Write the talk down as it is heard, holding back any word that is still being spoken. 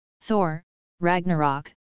Thor,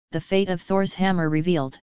 Ragnarok, the fate of Thor's hammer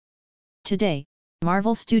revealed. Today,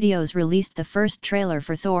 Marvel Studios released the first trailer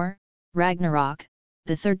for Thor, Ragnarok,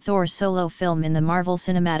 the third Thor solo film in the Marvel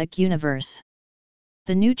Cinematic Universe.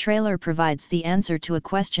 The new trailer provides the answer to a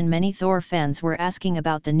question many Thor fans were asking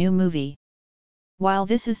about the new movie. While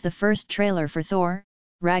this is the first trailer for Thor,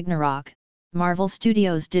 Ragnarok, Marvel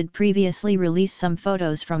Studios did previously release some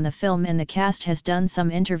photos from the film and the cast has done some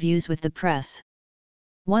interviews with the press.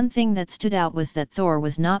 One thing that stood out was that Thor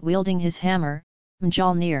was not wielding his hammer,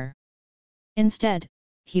 Mjolnir. Instead,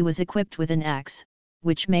 he was equipped with an axe,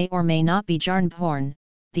 which may or may not be Jarnbjorn,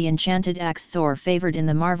 the enchanted axe Thor favored in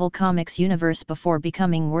the Marvel Comics universe before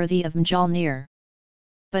becoming worthy of Mjolnir.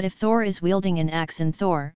 But if Thor is wielding an axe in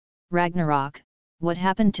Thor, Ragnarok, what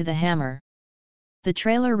happened to the hammer? The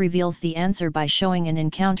trailer reveals the answer by showing an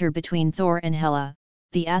encounter between Thor and Hela,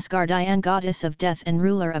 the Asgardian goddess of death and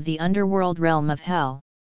ruler of the underworld realm of Hel.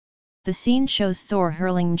 The scene shows Thor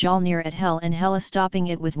hurling Mjolnir at Hel and Hela stopping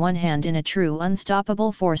it with one hand in a true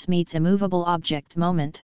unstoppable force meets immovable object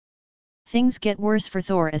moment. Things get worse for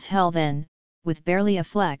Thor as Hel then, with barely a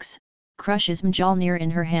flex, crushes Mjolnir in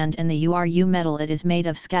her hand and the URU metal it is made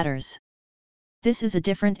of scatters. This is a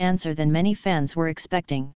different answer than many fans were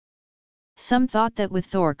expecting. Some thought that with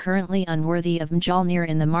Thor currently unworthy of Mjolnir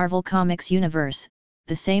in the Marvel Comics universe,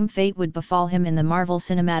 the same fate would befall him in the Marvel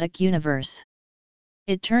Cinematic Universe.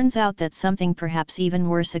 It turns out that something perhaps even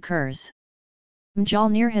worse occurs.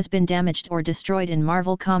 Mjolnir has been damaged or destroyed in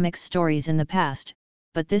Marvel Comics stories in the past,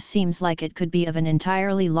 but this seems like it could be of an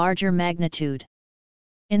entirely larger magnitude.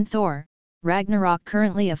 In Thor, Ragnarok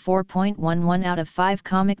currently a 4.11 out of 5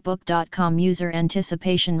 comicbook.com user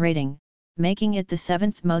anticipation rating, making it the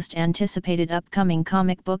 7th most anticipated upcoming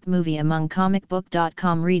comic book movie among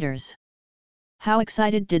comicbook.com readers. How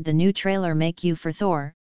excited did the new trailer make you for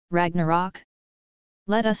Thor, Ragnarok?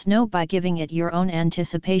 Let us know by giving it your own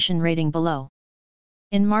anticipation rating below.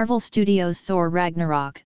 In Marvel Studios' Thor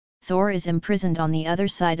Ragnarok, Thor is imprisoned on the other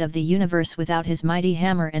side of the universe without his mighty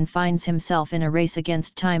hammer and finds himself in a race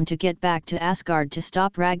against time to get back to Asgard to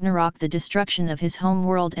stop Ragnarok, the destruction of his home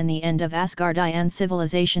world and the end of Asgardian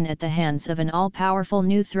civilization at the hands of an all-powerful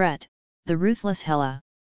new threat, the ruthless Hela.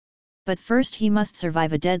 But first he must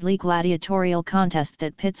survive a deadly gladiatorial contest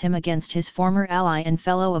that pits him against his former ally and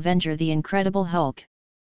fellow Avenger the Incredible Hulk.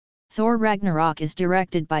 Thor Ragnarok is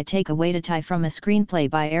directed by Taika Waititi from a screenplay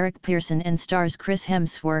by Eric Pearson and stars Chris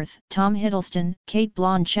Hemsworth, Tom Hiddleston, Cate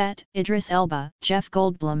Blanchett, Idris Elba, Jeff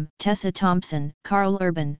Goldblum, Tessa Thompson, Karl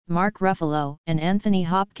Urban, Mark Ruffalo, and Anthony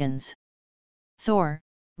Hopkins. Thor,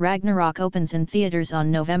 Ragnarok opens in theaters on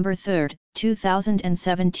November 3,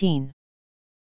 2017.